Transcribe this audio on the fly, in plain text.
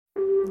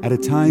At a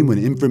time when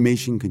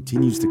information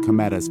continues to come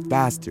at us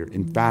faster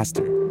and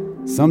faster,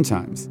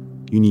 sometimes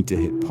you need to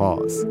hit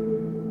pause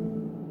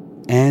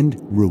and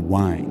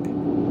rewind.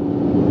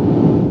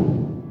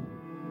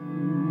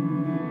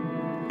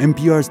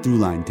 NPR's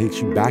Throughline takes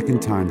you back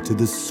in time to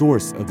the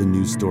source of the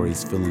news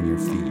stories filling your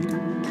feed.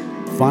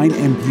 Find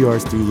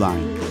NPR's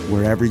Throughline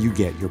wherever you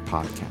get your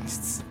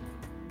podcasts.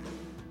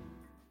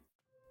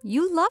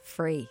 You love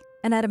free,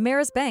 and at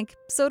Ameris Bank,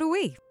 so do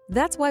we.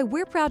 That's why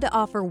we're proud to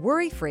offer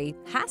worry-free,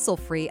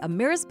 hassle-free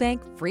Ameris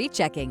Bank free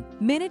checking.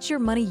 Manage your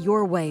money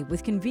your way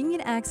with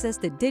convenient access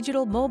to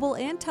digital, mobile,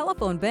 and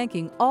telephone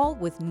banking, all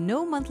with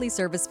no monthly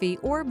service fee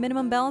or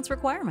minimum balance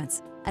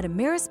requirements. At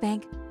Ameris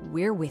Bank,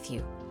 we're with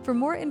you. For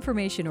more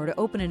information or to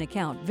open an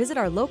account, visit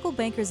our local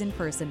bankers in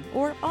person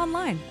or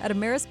online at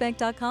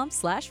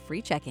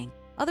amerisbank.com/free checking.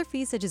 Other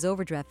fees such as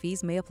overdraft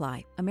fees may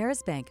apply.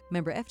 Ameris Bank,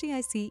 member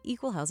FDIC,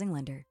 equal housing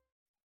lender.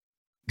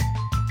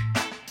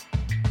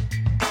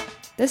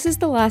 This is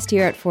the last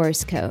year at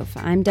Forest Cove.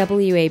 I'm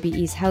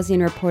WABE's housing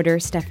reporter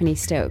Stephanie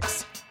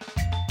Stokes.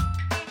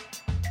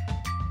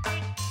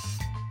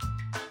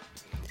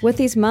 With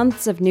these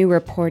months of new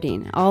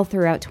reporting all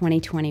throughout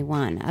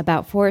 2021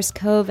 about Forest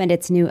Cove and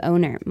its new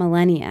owner,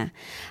 Millenia,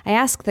 I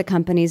asked the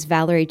company's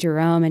Valerie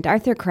Jerome and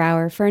Arthur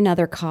Crower for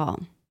another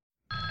call.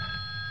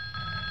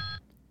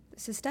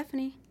 This is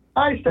Stephanie.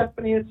 Hi,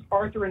 Stephanie. It's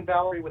Arthur and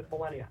Valerie with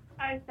Millenia.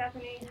 Hi,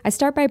 Stephanie. I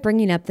start by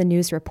bringing up the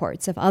news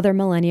reports of other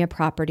Millenia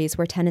properties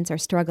where tenants are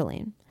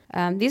struggling.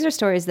 These are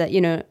stories that,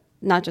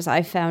 not just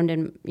I found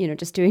in,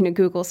 just doing a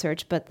Google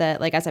search, but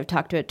that, as I've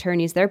talked to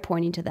attorneys, they're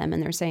pointing to them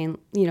and they're saying,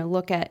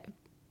 look at,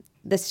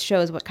 this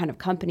shows what kind of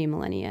company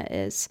Millenia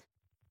is.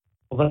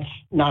 Well, that's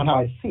not how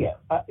I see it.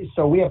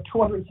 So we have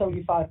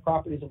 275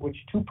 properties, of which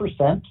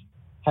 2%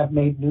 have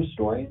made news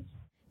stories.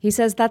 He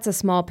says that's a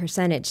small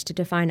percentage to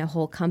define a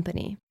whole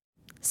company.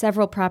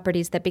 Several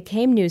properties that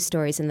became news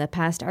stories in the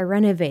past are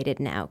renovated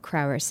now,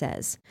 Crower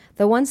says.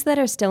 The ones that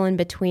are still in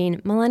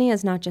between, Millenia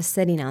is not just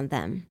sitting on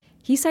them.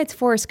 He cites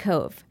Forest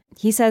Cove.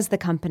 He says the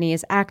company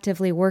is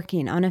actively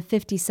working on a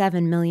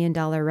 $57 million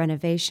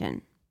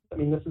renovation.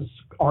 This is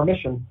our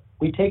mission.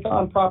 We take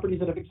on properties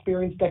that have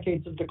experienced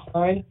decades of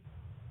decline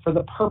for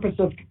the purpose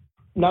of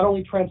not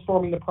only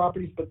transforming the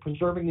properties, but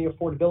preserving the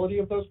affordability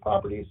of those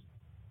properties.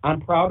 I'm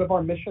proud of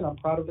our mission. I'm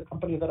proud of the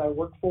company that I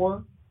work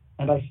for,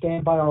 and I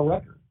stand by our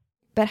record.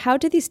 But how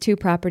do these two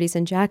properties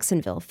in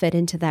Jacksonville fit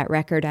into that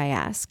record, I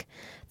ask?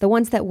 The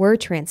ones that were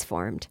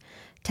transformed.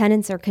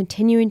 Tenants are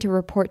continuing to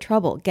report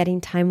trouble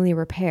getting timely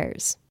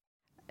repairs.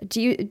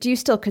 Do you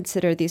still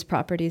consider these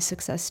properties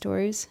success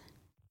stories?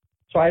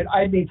 So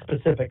I need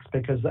specifics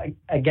because,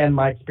 again,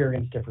 my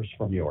experience differs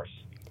from yours.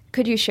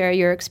 Could you share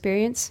your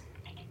experience?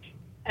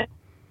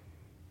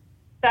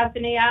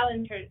 Stephanie, I'll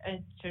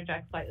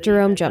interject slightly.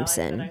 Jerome jumps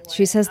in.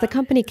 She says the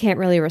company can't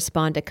really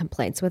respond to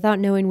complaints without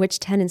knowing which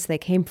tenants they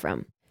came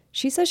from.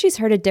 She says she's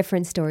heard a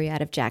different story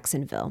out of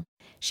Jacksonville.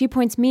 She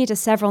points me to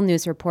several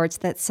news reports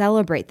that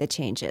celebrate the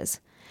changes,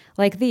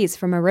 like these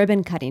from a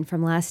ribbon cutting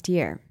from last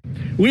year.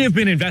 We have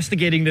been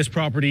investigating this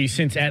property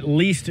since at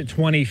least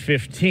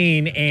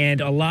 2015,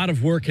 and a lot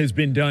of work has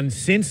been done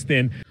since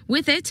then.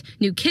 With it,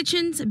 new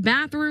kitchens,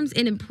 bathrooms,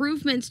 and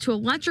improvements to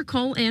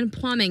electrical and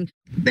plumbing.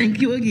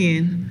 Thank you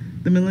again,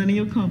 the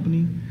Millennial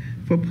Company,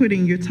 for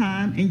putting your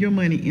time and your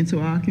money into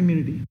our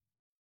community.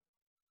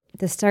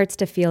 This starts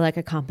to feel like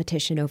a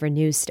competition over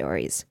news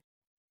stories.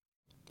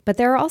 But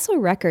there are also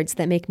records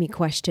that make me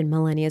question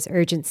Millenia's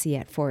urgency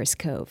at Forest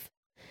Cove.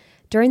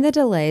 During the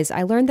delays,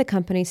 I learned the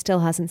company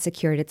still hasn't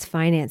secured its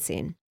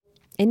financing.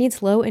 It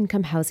needs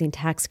low-income housing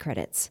tax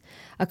credits,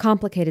 a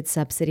complicated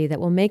subsidy that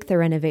will make the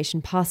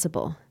renovation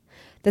possible.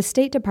 The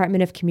State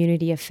Department of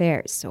Community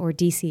Affairs, or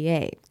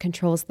DCA,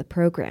 controls the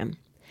program.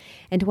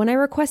 And when I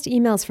request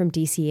emails from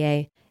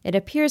DCA, it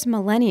appears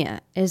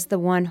Millenia is the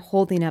one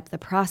holding up the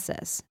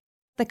process.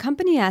 The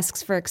company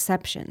asks for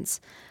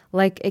exceptions,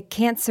 like it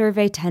can't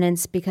survey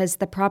tenants because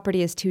the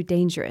property is too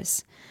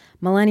dangerous.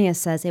 Millenia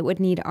says it would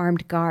need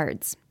armed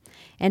guards.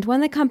 And when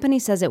the company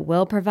says it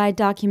will provide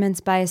documents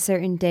by a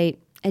certain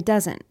date, it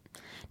doesn't.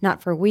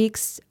 Not for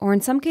weeks, or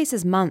in some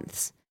cases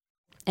months.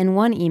 In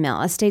one email,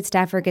 a state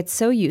staffer gets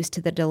so used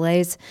to the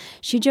delays,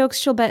 she jokes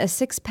she'll bet a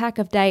 6-pack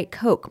of Diet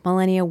Coke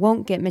Millenia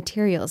won't get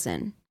materials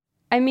in.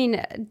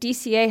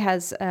 DCA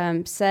has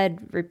said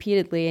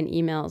repeatedly in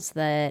emails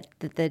that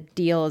the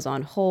deal is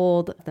on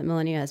hold, that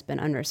Millenia has been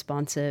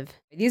unresponsive.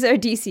 These are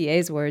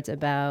DCA's words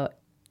about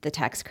the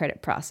tax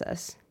credit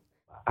process.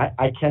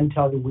 I can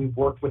tell you we've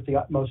worked with the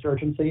utmost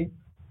urgency.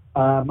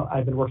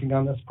 I've been working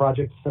on this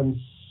project since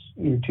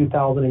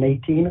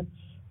 2018.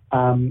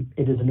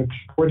 It is an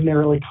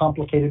extraordinarily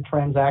complicated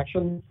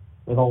transaction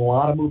with a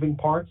lot of moving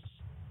parts,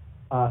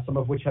 some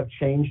of which have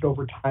changed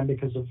over time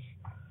because of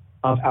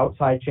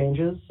outside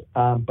changes.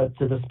 But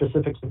to the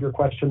specifics of your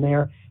question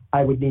there,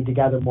 I would need to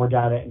gather more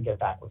data and get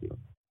back with you.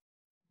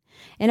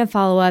 In a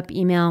follow-up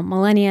email,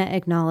 Millenia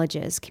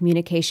acknowledges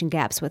communication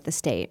gaps with the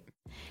state.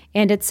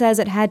 And it says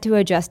it had to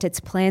adjust its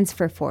plans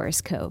for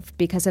Forest Cove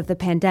because of the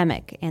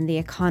pandemic and the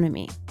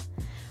economy.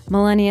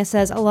 Melania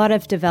says a lot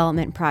of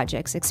development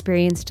projects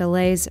experience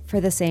delays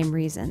for the same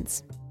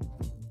reasons.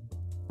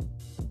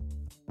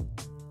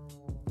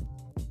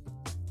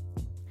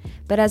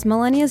 But as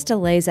Melania's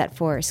delays at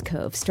Forest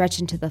Cove stretch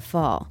into the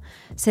fall,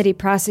 city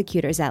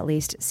prosecutors at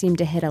least seem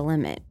to hit a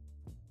limit.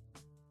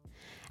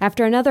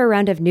 After another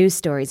round of news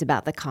stories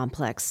about the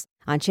complex,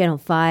 on Channel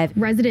 5,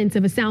 residents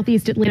of a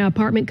Southeast Atlanta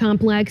apartment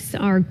complex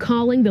are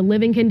calling the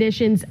living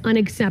conditions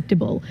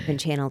unacceptable. On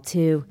Channel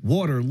 2,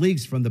 water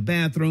leaks from the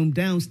bathroom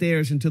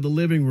downstairs into the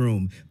living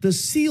room. The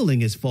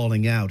ceiling is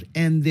falling out,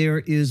 and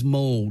there is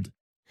mold.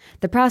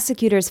 The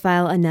prosecutors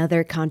file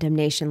another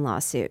condemnation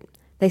lawsuit.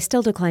 They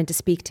still decline to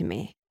speak to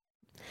me.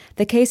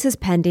 The case is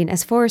pending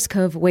as Forest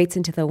Cove waits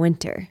into the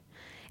winter,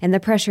 and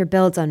the pressure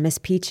builds on Miss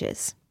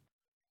Peaches.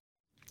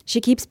 She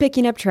keeps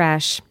picking up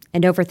trash,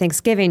 and over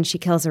Thanksgiving she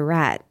kills a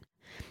rat.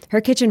 Her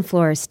kitchen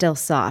floor is still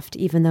soft,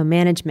 even though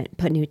management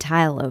put new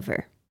tile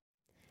over.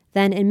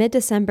 Then, in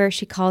mid-December,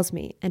 she calls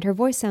me, and her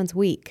voice sounds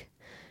weak.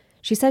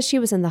 She says she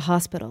was in the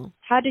hospital.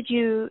 How did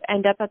you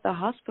end up at the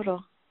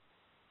hospital?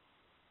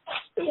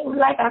 It was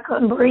like I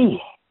couldn't breathe.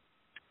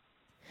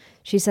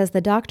 She says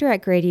the doctor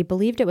at Grady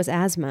believed it was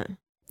asthma.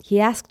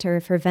 He asked her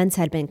if her vents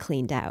had been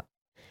cleaned out.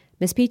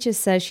 Miss Peaches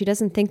says she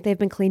doesn't think they've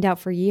been cleaned out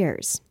for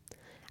years.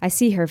 I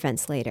see her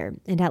vents later,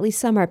 and at least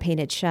some are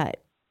painted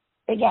shut.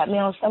 They got me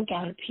on some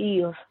kind of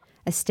pills.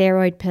 A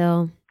steroid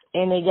pill.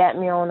 And they got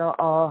me on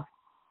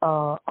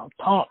a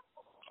pump,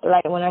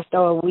 like when I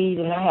started weed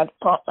and I had to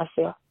pump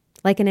myself.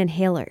 Like an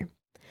inhaler.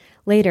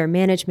 Later,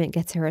 management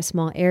gets her a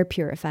small air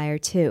purifier,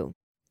 too.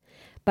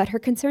 But her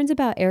concerns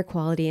about air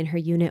quality in her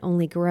unit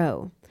only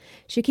grow.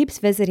 She keeps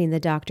visiting the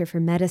doctor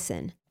for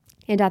medicine.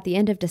 And at the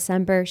end of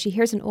December, she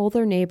hears an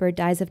older neighbor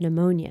dies of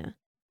pneumonia.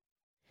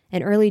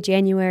 In early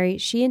January,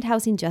 she and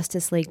Housing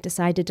Justice League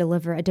decide to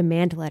deliver a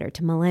demand letter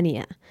to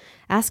Melania,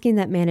 asking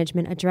that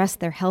management address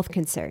their health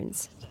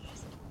concerns.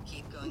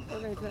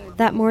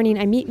 That morning,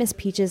 I meet Miss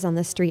Peaches on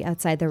the street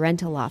outside the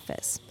rental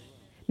office.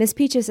 Miss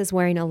Peaches is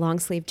wearing a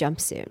long-sleeve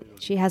jumpsuit.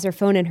 She has her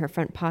phone in her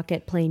front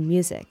pocket playing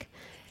music.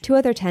 2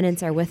 other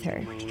tenants are with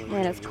her.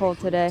 Man, it's cold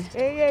today.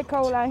 Yeah,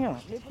 cold out here.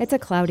 It's a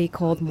cloudy,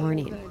 cold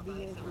morning.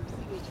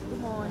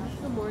 Good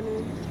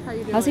morning. How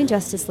you doing? Housing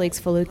Justice League's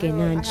Faluke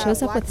Nunn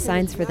shows up with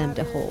signs for them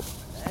to hold.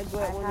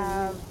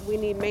 We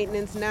need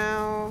maintenance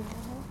now.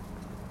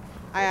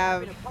 I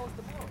have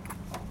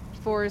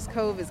Forest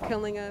Cove is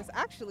killing us.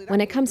 Actually,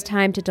 when it comes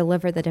time to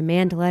deliver the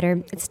demand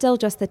letter, it's still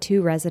just the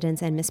 2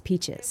 residents and Miss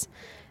Peaches.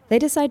 They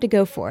decide to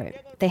go for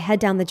it. They head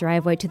down the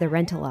driveway to the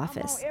rental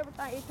office.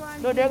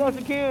 No, there goes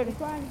security.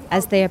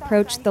 As they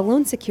approach, the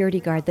lone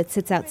security guard that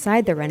sits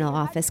outside the rental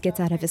office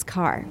gets out of his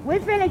car. We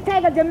finna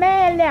take a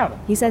demand letter.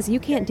 He says, "You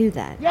can't do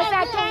that." Yes,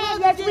 I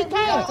can. Yes, we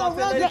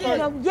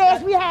can.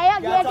 Yes, we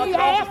have. Yes, we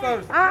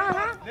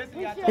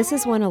have. This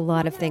is when a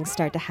lot of things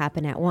start to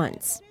happen at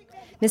once.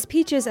 Miss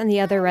Peaches and the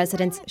other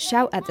residents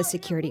shout at the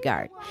security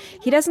guard.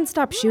 He doesn't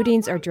stop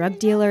shootings or drug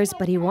dealers,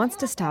 but he wants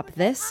to stop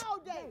this.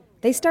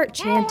 They start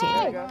chanting.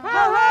 Ho,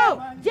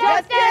 ho!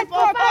 Justice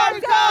for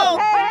Forest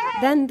Cove!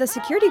 Then the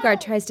security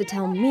guard tries to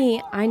tell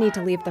me I need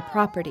to leave the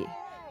property.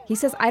 He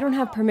says I don't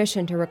have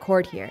permission to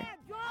record here.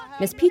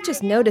 Miss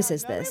Peaches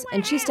notices this,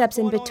 and she steps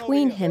in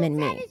between him and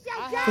me.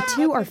 The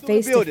 2 are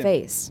face to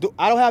face.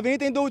 I don't have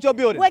anything to do with your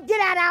building. Well,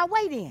 get out of our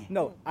way then.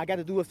 No, I got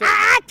to do with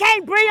I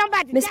can't breathe. I'm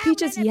about to Miss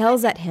Peaches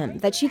yells at him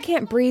that she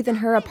can't breathe in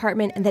her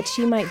apartment and that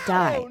she might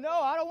die.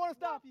 No, I don't want to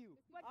stop you.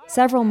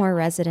 Several more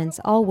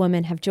residents, all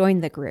women, have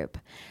joined the group.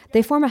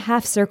 They form a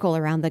half circle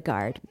around the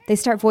guard. They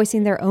start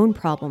voicing their own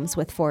problems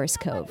with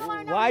Forest Cove.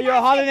 Why are you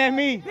hollering at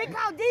me?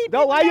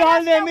 No, why are you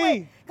hollering at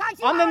me?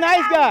 I'm the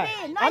nice guy.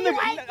 I'm the.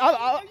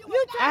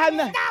 I have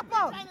no.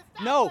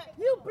 No.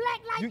 You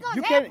black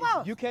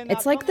like you can.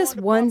 It's like this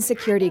one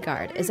security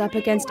guard is up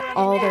against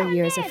all their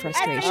years of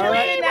frustration.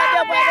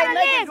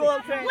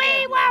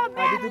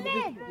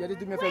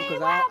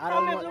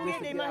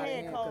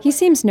 He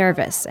seems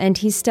nervous, and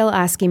he's still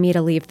asking me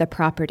to leave the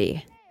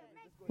property.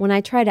 When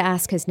I try to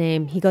ask his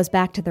name, he goes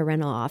back to the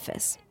rental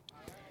office.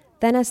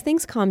 Then as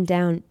things calm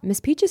down, Miss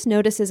Peaches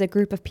notices a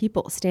group of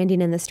people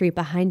standing in the street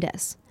behind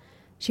us.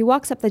 She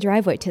walks up the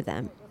driveway to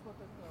them.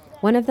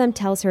 One of them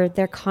tells her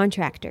they're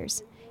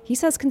contractors. He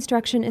says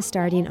construction is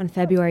starting on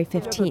February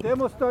 15th.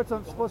 Demo starts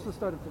on supposed to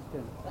start at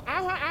 15.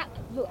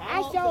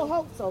 I sure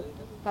hope so.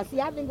 Because, see,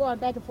 I've been going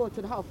back and forth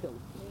to the hospital.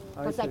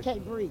 Because I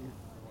can't breathe.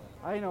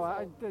 I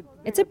know.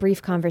 It's a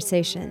brief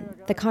conversation.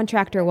 The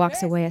contractor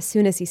walks away as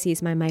soon as he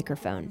sees my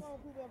microphone.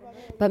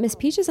 But Miss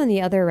Peaches and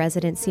the other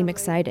residents seem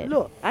excited.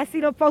 Look, I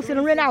see them folks in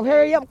the rent out.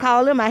 Hurry up,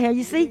 call them out here,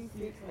 you see?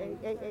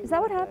 Is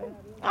that what happened?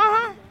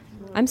 Uh-huh.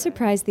 I'm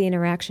surprised the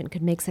interaction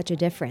could make such a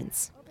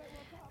difference.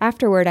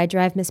 Afterward, I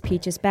drive Miss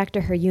Peaches back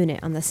to her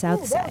unit on the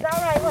south side. That's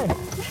all right, wasn't it?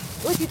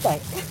 What you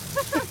think?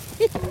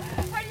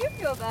 How do you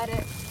feel about it?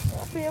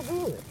 I feel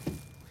good.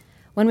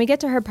 When we get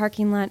to her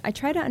parking lot, I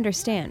try to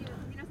understand.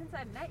 You know, since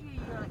I met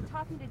you, you're like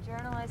talking to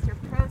journalists, you're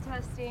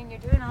protesting, you're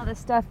doing all this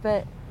stuff,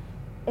 but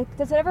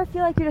does it ever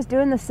feel like you're just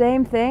doing the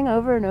same thing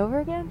over and over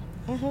again?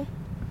 Mm-hmm.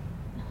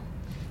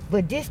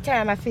 But this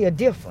time I feel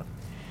different.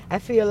 I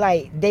feel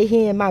like they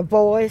hearing my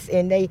voice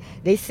and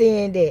they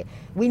saying that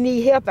we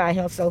need help out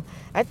here. So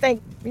I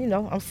think,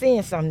 I'm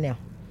seeing something now.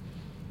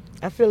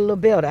 I feel a little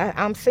better.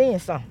 I'm seeing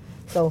something.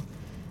 So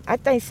I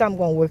think something's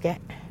going to work out.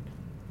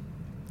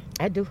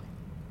 I do.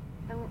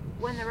 And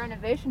when the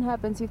renovation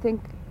happens, you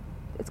think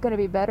it's going to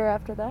be better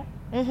after that?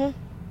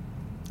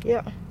 Mm-hmm.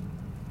 Yeah.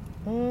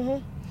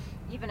 Mm-hmm.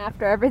 Even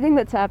after everything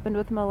that's happened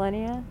with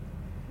Millenia?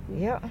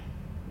 Yeah.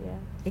 Yeah.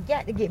 It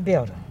got to get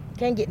better. It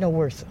can't get no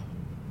worse.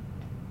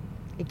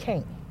 It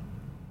can't.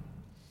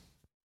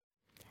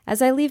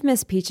 As I leave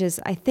Miss Peaches,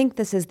 I think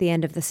this is the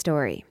end of the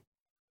story.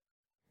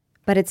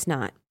 But it's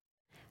not.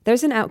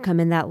 There's an outcome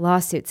in that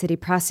lawsuit city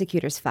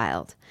prosecutors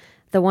filed,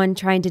 the one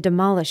trying to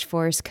demolish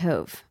Forest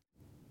Cove.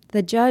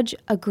 The judge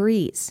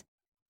agrees.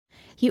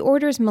 He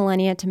orders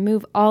Millenia to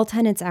move all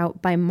tenants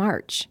out by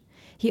March.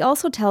 He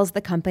also tells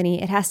the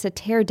company it has to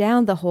tear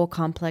down the whole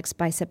complex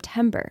by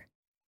September.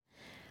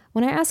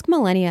 When I ask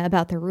Millenia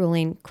about the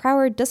ruling,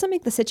 Crower doesn't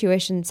make the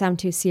situation sound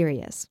too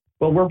serious.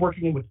 Well, we're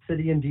working with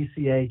City and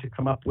DCA to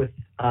come up with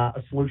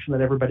a solution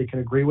that everybody can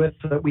agree with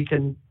so that we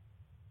can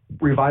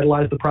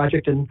revitalize the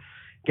project and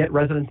get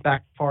residents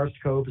back to Forest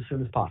Cove as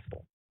soon as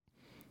possible.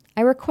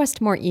 I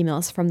request more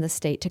emails from the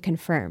state to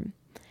confirm.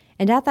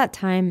 And at that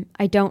time,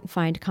 I don't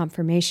find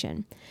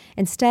confirmation.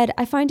 Instead,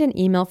 I find an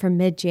email from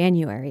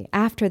mid-January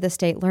after the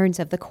state learns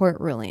of the court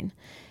ruling.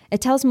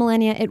 It tells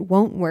Millenia it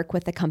won't work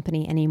with the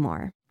company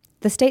anymore.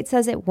 The state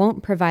says it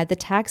won't provide the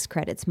tax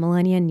credits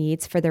Millenia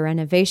needs for the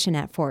renovation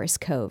at Forest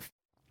Cove.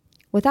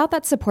 Without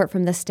that support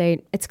from the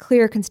state, it's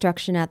clear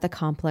construction at the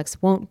complex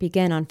won't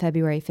begin on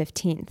February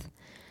 15th.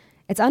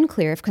 It's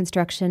unclear if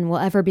construction will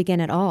ever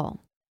begin at all.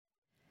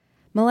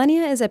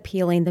 Millenia is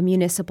appealing the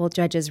municipal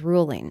judge's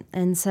ruling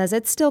and says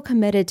it's still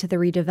committed to the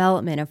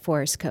redevelopment of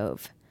Forest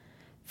Cove.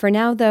 For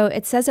now, though,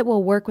 it says it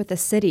will work with the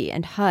city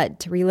and HUD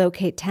to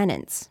relocate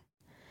tenants.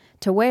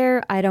 To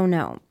where, I don't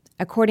know.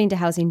 According to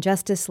Housing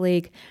Justice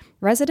League,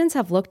 residents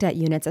have looked at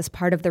units as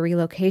part of the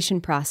relocation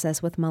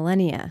process with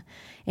Millenia,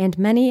 and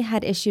many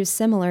had issues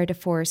similar to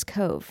Forest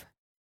Cove.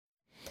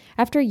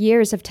 After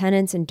years of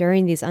tenants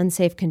enduring these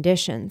unsafe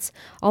conditions,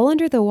 all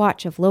under the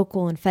watch of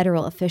local and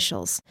federal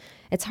officials,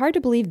 it's hard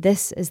to believe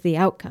this is the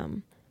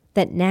outcome,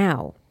 that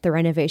now the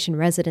renovation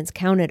residents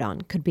counted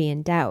on could be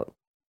in doubt.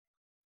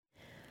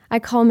 I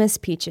call Miss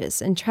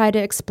Peaches and try to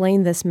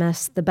explain this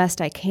mess the best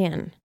I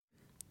can.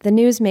 The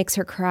news makes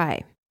her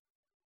cry.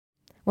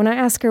 When I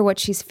ask her what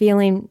she's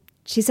feeling,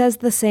 she says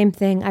the same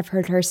thing I've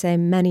heard her say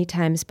many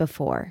times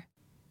before.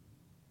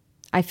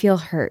 I feel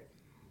hurt.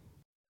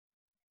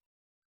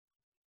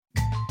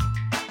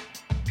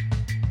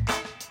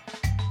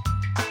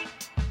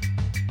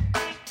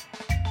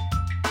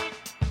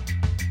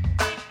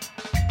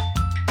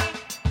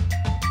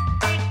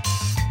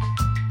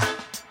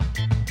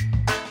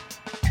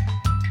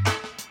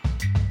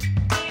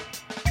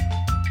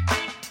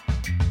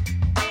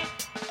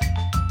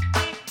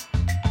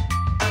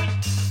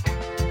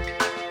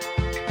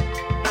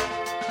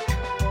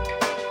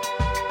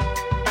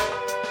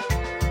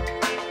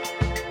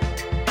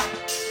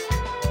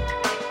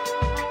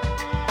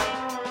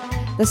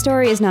 The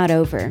story is not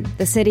over.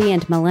 The city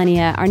and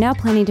Millenia are now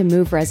planning to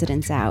move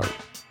residents out.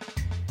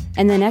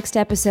 In the next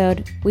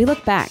episode, we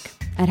look back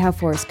at how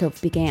Forest Cove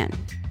began.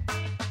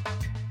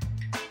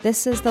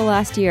 This is The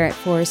Last Year at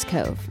Forest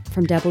Cove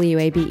from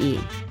WABE.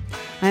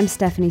 I'm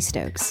Stephanie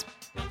Stokes.